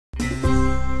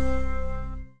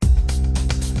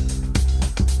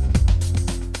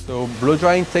So blow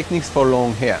drying techniques for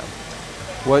long hair.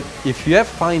 If you have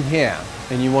fine hair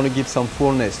and you want to give some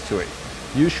fullness to it,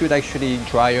 you should actually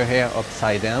dry your hair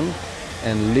upside down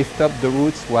and lift up the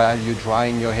roots while you're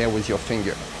drying your hair with your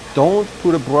finger. Don't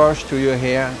put a brush to your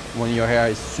hair when your hair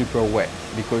is super wet,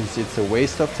 because it's a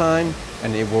waste of time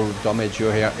and it will damage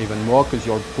your hair even more because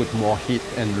you'll put more heat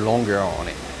and longer on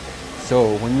it.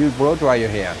 So when you blow dry your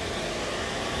hair,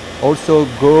 also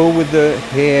go with the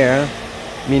hair,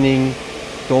 meaning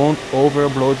don't over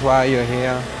blow dry your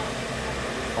hair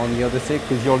on the other side,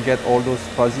 because you'll get all those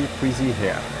fuzzy, frizzy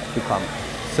hair to come.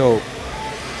 So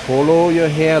follow your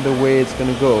hair the way it's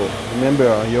going to go.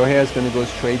 Remember, your hair is going to go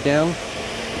straight down.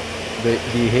 The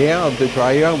hair of the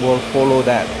dryer will follow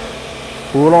that.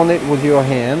 Pull on it with your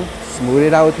hand, smooth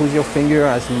it out with your finger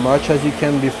as much as you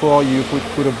can before you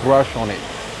put a brush on it.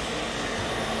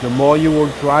 The more you will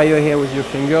dry your hair with your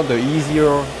finger, the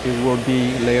easier it will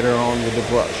be later on with the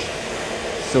brush.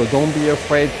 So don't be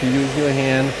afraid to use your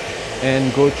hand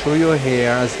and go through your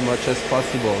hair as much as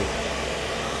possible.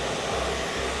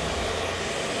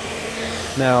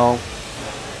 Now,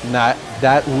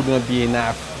 that would not be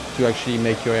enough to actually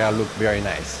make your hair look very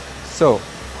nice. So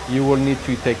you will need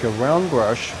to take a round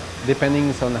brush,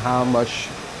 depending on how much,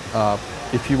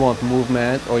 if you want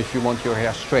movement or if you want your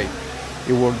hair straight.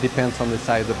 It will depend on the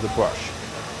size of the brush.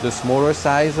 The smaller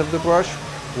size of the brush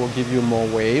will give you more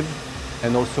wave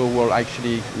and also will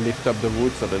actually lift up the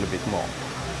roots a little bit more.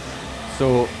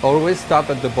 So always start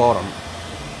at the bottom.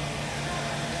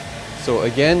 So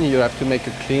again, you have to make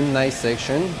a clean, nice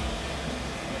section.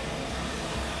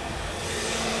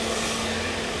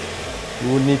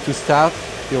 You will need to start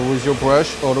with your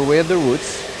brush all the way at the roots.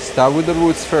 Start with the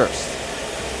roots first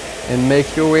and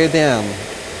make your way down.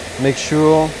 Make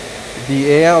sure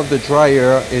the air of the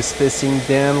dryer is facing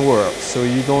downward, so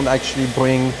you don't actually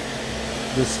bring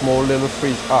the small little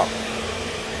frizz up.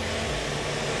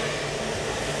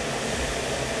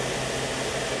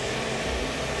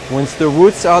 Once the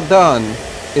roots are done,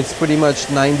 it's pretty much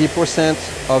 90%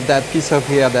 of that piece of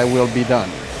hair that will be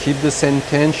done. Keep the same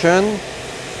tension.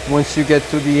 Once you get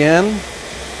to the end,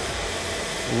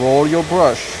 roll your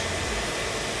brush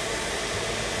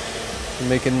to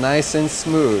make it nice and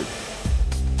smooth.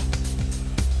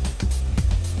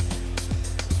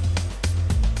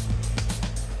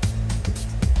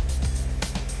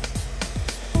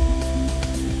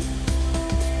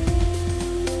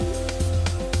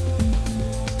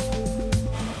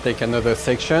 Take another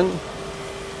section.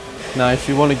 Now if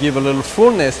you want to give a little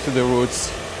fullness to the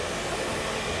roots,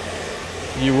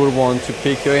 you will want to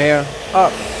pick your hair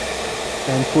up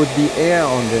and put the air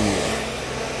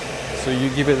underneath. So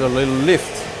you give it a little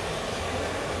lift,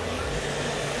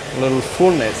 a little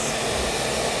fullness.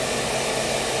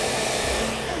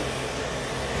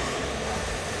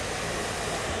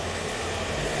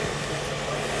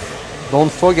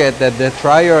 Don't forget that the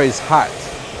dryer is hot.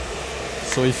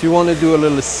 So if you want to do a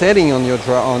little setting on your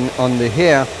on the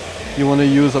hair, you want to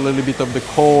use a little bit of the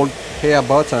cold hair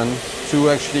button to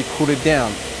actually cool it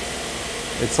down.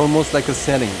 It's almost like a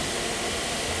setting.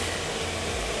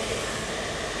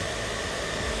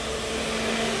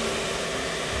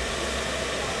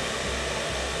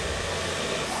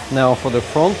 Now for the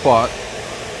front part,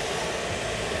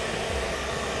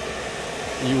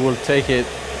 you will take it,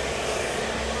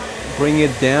 bring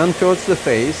it down towards the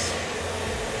face,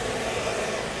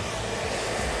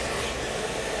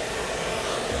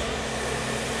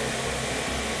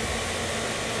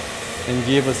 and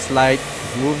give a slight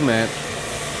movement.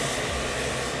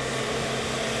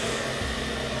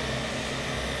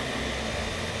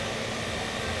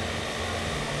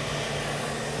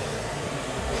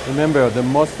 Remember, the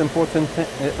most important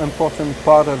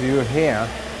part of your hair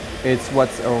is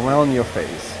what's around your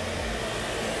face.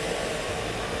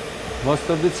 Most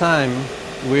of the time,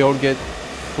 we all get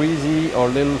frizzy or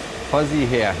little fuzzy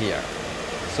hair here.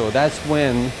 So that's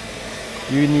when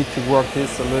you need to work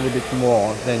this a little bit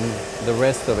more than the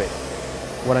rest of it.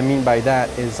 What I mean by that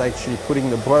is actually putting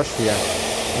the brush here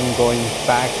and going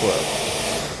backward.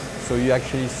 So you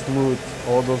actually smooth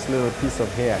all those little pieces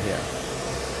of hair here.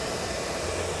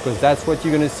 Because that's what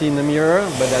you're going to see in the mirror,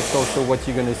 but that's also what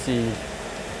you're going to see,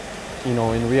 you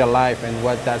know, in real life, and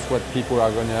that's what people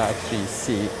are going to actually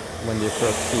see when they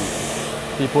first see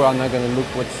you. People are not going to look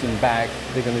what's in back,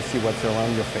 they're going to see what's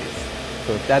around your face.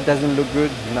 So if that doesn't look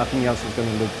good, nothing else is going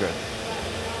to look good.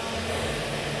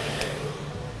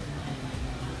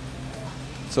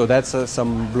 So that's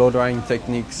some blow drying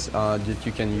techniques that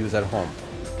you can use at home.